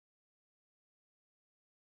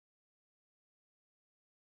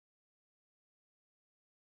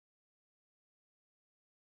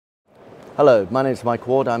Hello, my name is Mike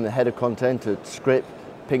Ward. I'm the head of content at Script,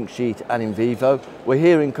 Pink Sheet and In Vivo. We're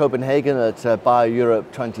here in Copenhagen at Bio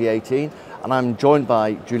Europe 2018 and I'm joined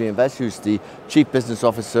by Julien Veys, who's the Chief Business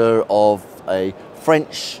Officer of a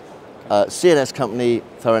French CNS company,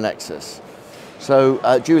 Theranexus. So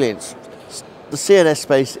Julien, the CNS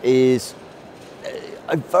space is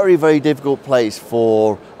a very, very difficult place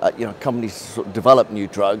for companies to sort of develop new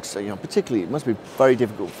drugs. Particularly, it must be very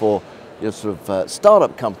difficult for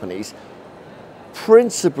startup companies,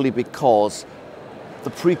 principally because the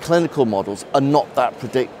preclinical models are not that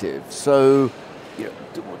predictive. So,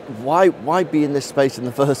 why be in this space in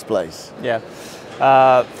the first place? Yeah.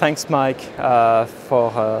 Thanks, Mike,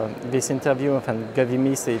 for this interview and giving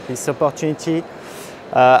me this opportunity.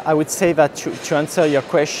 I would say that to answer your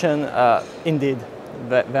question, indeed,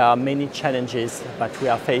 there are many challenges that we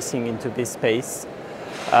are facing into this space.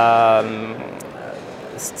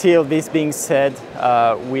 Still, this being said,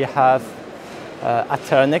 we have at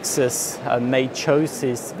Theranexus made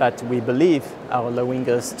choices that we believe are allowing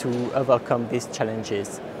us to overcome these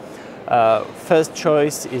challenges. First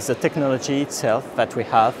choice is the technology itself that we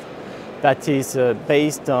have, that is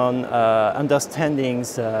based on understanding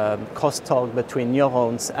the crosstalk between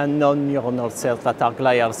neurons and non-neuronal cells that are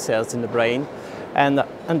glial cells in the brain, and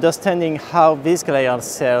understanding how these glial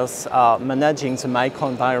cells are managing the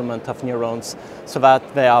microenvironment of neurons so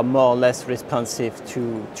that they are more or less responsive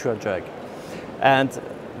to a drug. And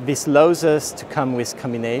this allows us to come with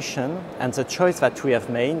combination, and the choice that we have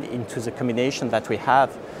made into the combination that we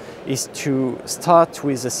have is to start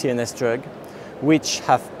with a CNS drug which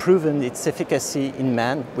have proven its efficacy in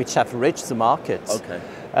man, which have reached the market. Okay.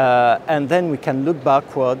 And then we can look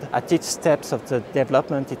backward at each steps of the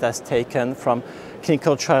development it has taken from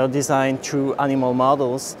clinical trial design to animal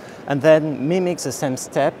models, and then mimic the same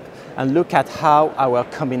step and look at how our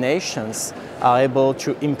combinations are able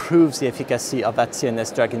to improve the efficacy of that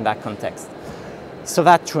CNS drug in that context. So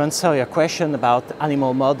that, to answer your question about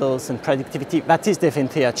animal models and predictivity, that is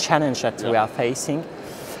definitely a challenge that we are facing.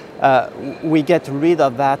 We get rid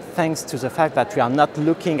of that thanks to the fact that we are not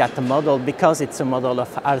looking at the model because it's a model of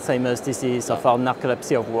Alzheimer's disease or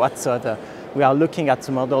narcolepsy or whatsoever. We are looking at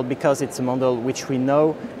the model because it's a model which we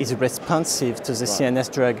know is responsive to the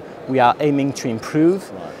CNS drug we are aiming to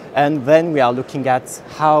improve. And then we are looking at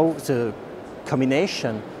how the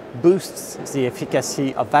combination boosts the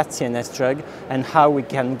efficacy of that CNS drug and how we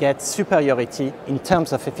can get superiority in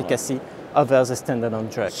terms of efficacy over the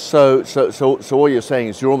standalone drug. So what you're saying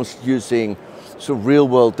is you're almost using sort of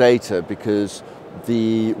real-world data because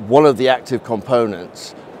one of the active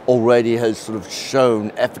components already has sort of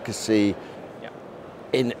shown efficacy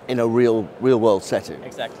in a real-world setting.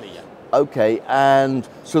 Exactly, yeah. Okay, and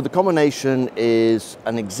so the combination is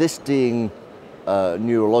an existing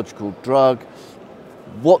neurological drug.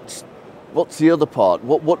 What's the other part?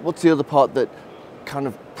 What's the other part that kind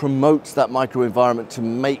of promotes that microenvironment to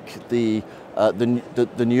make the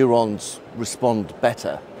neurons respond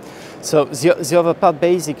better? So the other part,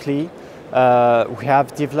 basically, we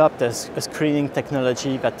have developed a screening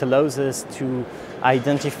technology that allows us to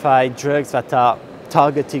identify drugs that are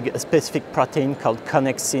targeting a specific protein called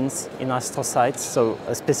connexins in astrocytes, so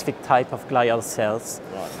a specific type of glial cells.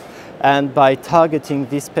 Right. And by targeting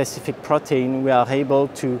this specific protein, we are able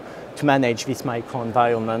to manage this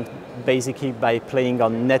microenvironment, basically by playing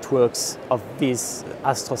on networks of these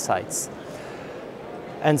astrocytes.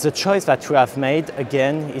 And the choice that we have made,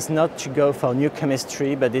 again, is not to go for new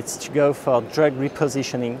chemistry, but it's to go for drug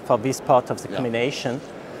repositioning for this part of the combination.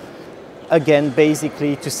 Again,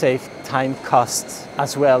 basically to save time, costs,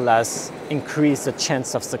 as well as increase the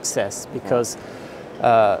chance of success, because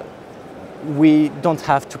we don't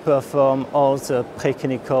have to perform all the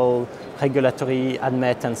preclinical, regulatory,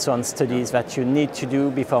 ADMET, and so on studies that you need to do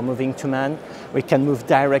before moving to man. We can move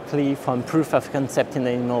directly from proof of concept in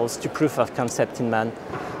animals to proof of concept in man,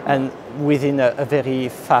 and within a very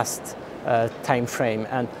fast time frame.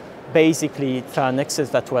 And basically,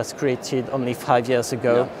 Theranexus, that was created only 5 years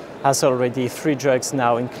ago, has already 3 drugs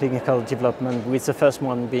now in clinical development, with the first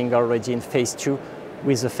one being already in phase 2,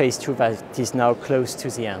 with the phase 2 that is now close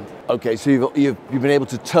to the end. Okay, so you've been able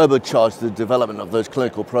to turbocharge the development of those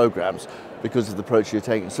clinical programs because of the approach you're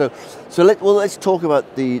taking. So let's talk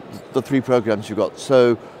about the 3 programs you've got.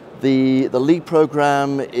 So the lead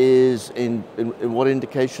program is in what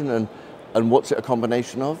indication and what's it a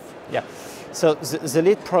combination of? Yeah, so the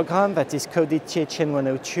lead program that is coded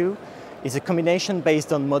THN-102 is a combination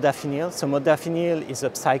based on modafinil. So modafinil is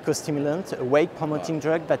a psychostimulant, a wake-promoting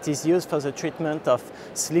drug that is used for the treatment of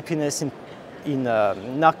sleepiness in in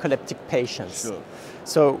narcoleptic patients. Sure.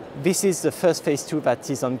 So this is the first phase 2 that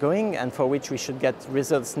is ongoing and for which we should get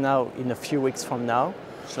results now in a few weeks from now.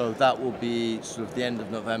 So that will be sort of the end of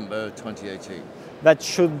November 2018? That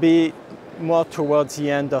should be more towards the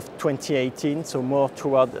end of 2018, so more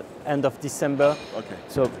toward the end of December. Okay.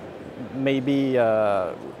 So maybe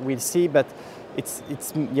we'll see, but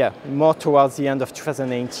it's more towards the end of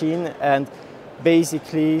 2018. And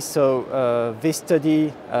basically, so this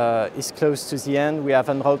study is close to the end. We have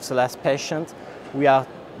enrolled the last patient. We are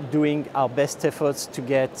doing our best efforts to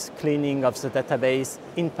get cleaning of the database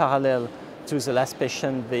in parallel to the last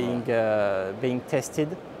patient being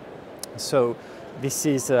tested. So this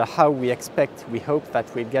is how we expect, we hope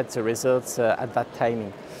that we'll get the results at that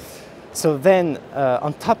timing. So then,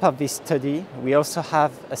 on top of this study, we also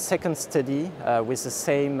have a second study with the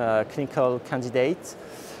same clinical candidate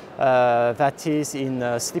that is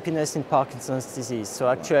in sleepiness in Parkinson's disease. So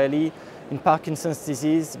actually, in Parkinson's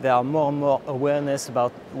disease, there are more and more awareness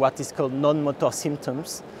about what is called non-motor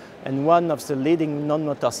symptoms. And one of the leading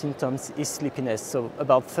non-motor symptoms is sleepiness. So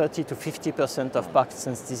about 30 to 50% of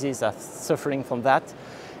Parkinson's disease are suffering from that,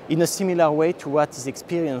 in a similar way to what is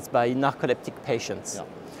experienced by narcoleptic patients.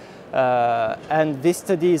 Yeah. And this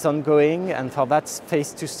study is ongoing, and for that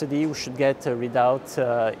phase 2 study, we should get a readout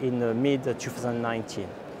in mid-2019.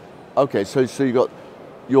 Okay, so you got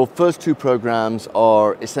your first 2 programs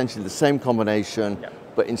are essentially the same combination, yeah,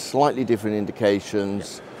 but in slightly different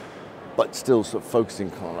indications. Yeah. But still sort of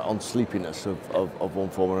focusing on sleepiness of one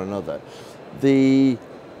form or another.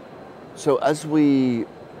 So as we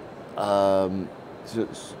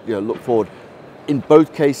look forward, in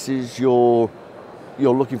both cases you're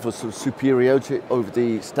looking for sort of superiority over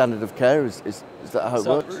the standard of care. Is that how it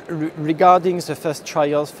works? Regarding the first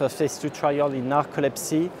trials, for phase 2 trial in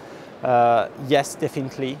narcolepsy, yes,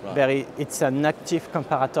 definitely. Right. It's an active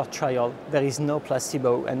comparator trial. There is no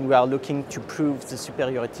placebo, and we are looking to prove the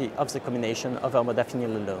superiority of the combination over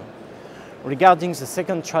modafinil alone. Regarding the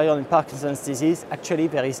second trial in Parkinson's disease, actually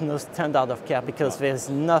there is no standard of care because there is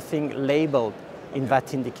nothing labeled in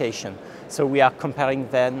that indication. So we are comparing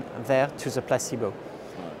then there to the placebo.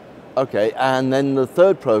 Okay, and then the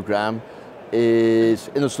third program is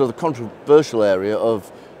in a sort of controversial area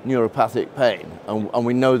of neuropathic pain, and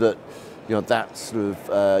we know that that sort of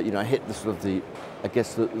hit the sort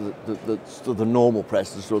of the normal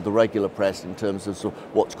press, the sort of the regular press in terms of sort of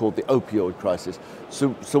what's called the opioid crisis.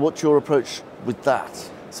 So what's your approach with that?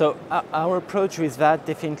 So our approach with that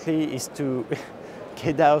definitely is to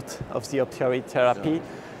get out of the opioid therapy, sure,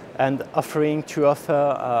 and to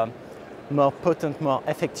offer more potent, more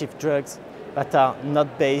effective drugs that are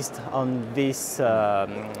not based on these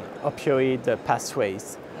opioid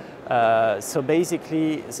pathways. So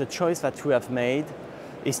basically, the choice that we have made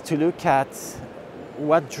is to look at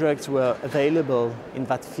what drugs were available in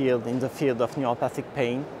that field, in the field of neuropathic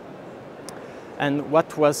pain, and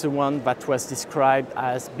what was the one that was described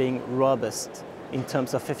as being robust in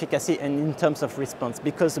terms of efficacy and in terms of response,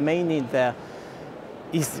 because the main need there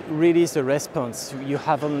is really the response. You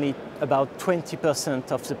have only about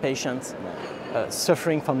 20% of the patients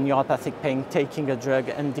suffering from neuropathic pain taking a drug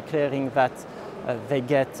and declaring that they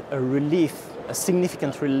get a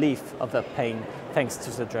significant relief of their pain thanks to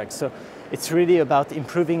the drug. So it's really about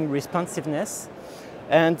improving responsiveness.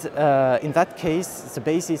 And in that case, the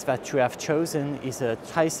basis that you have chosen is a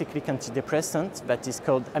tricyclic antidepressant that is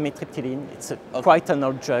called amitriptyline. It's quite an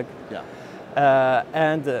old drug, yeah,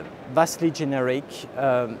 and vastly generic,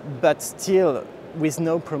 but still with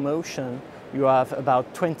no promotion. You have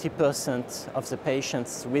about 20% of the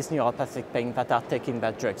patients with neuropathic pain that are taking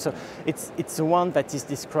that drug. So it's the one that is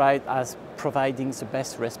described as providing the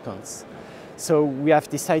best response. So we have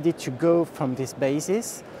decided to go from this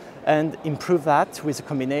basis and improve that with a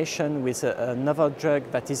combination with another drug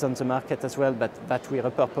that is on the market as well, but that we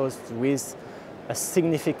repurposed with a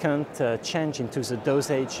significant change into the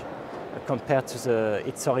dosage compared to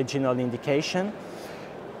its original indication.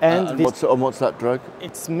 And what's that drug?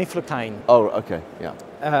 It's miflocaine. Oh, okay, yeah.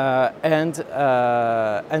 And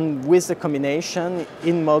with the combination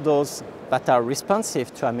in models that are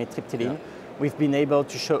responsive to amitriptyline, yeah, we've been able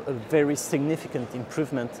to show a very significant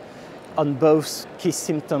improvement on both key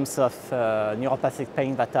symptoms of neuropathic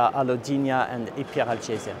pain that are allodynia and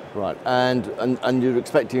hyperalgesia. Right, and you're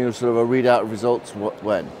expecting sort of a readout of results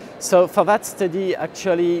when? So for that study,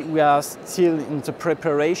 actually, we are still in the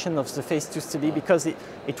preparation of the phase 2 study because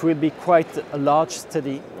it will be quite a large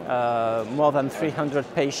study, more than 300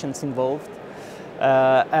 patients involved.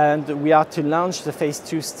 And we are to launch the phase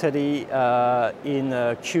 2 study in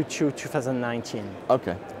Q2 2019.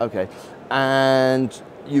 Okay, okay. And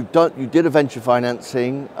you did a venture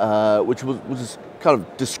financing, which was kind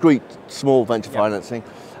of discrete, small venture financing,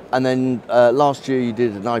 and then last year you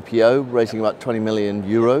did an IPO, raising about 20 million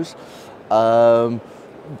euros.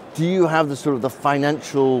 Do you have the sort of the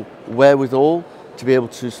financial wherewithal to be able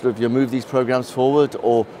to sort of move these programs forward,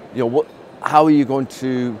 or how are you going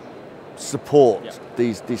to support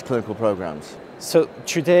these clinical programs? So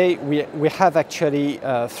today we have actually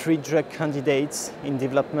 3 drug candidates in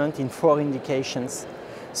development in 4 indications.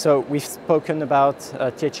 So we've spoken about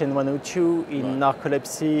THN-102 in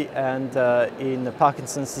narcolepsy and in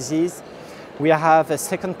Parkinson's disease. We have a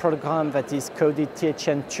second program that is coded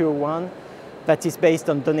THN-201 that is based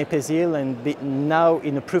on donepezil and now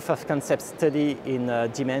in a proof of concept study in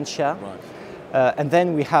dementia. Right. And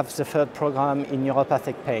then we have the third program in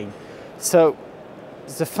neuropathic pain. So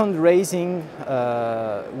the fundraising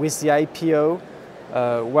with the IPO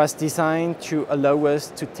was designed to allow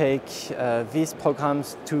us to take these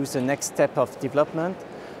programs to the next step of development,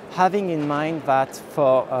 having in mind that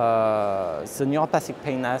for the neuropathic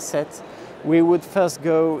pain asset, we would first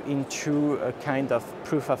go into a kind of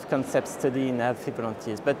proof of concept study in healthy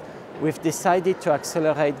volunteers. But we've decided to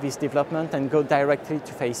accelerate this development and go directly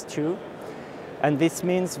to phase 2. And this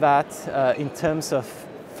means that in terms of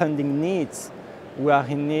funding needs, we are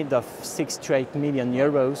in need of 6 to 8 million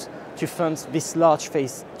euros to fund this large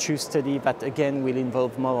phase 2 study that again will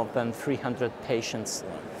involve more than 300 patients.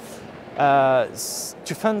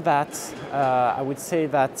 To fund that, I would say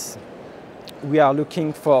that we are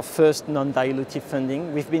looking for first non-dilutive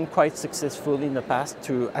funding. We've been quite successful in the past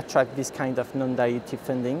to attract this kind of non-dilutive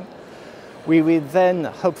funding. We will then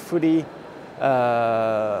hopefully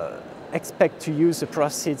expect to use the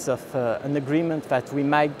proceeds of an agreement that we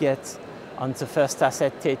might get on the first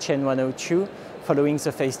asset, THN-102, following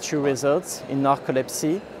the phase 2 results in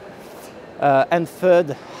narcolepsy. And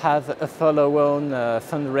third, have a follow-on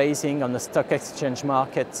fundraising on the stock exchange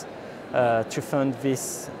market to fund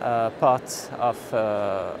this part of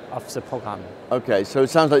the program. Okay, so it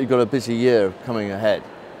sounds like you've got a busy year coming ahead.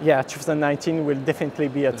 Yeah, 2019 will definitely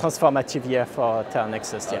be a transformative year for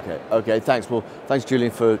Theranexus. Okay, thanks. Well, thanks, Julien,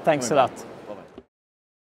 for... Thanks a lot.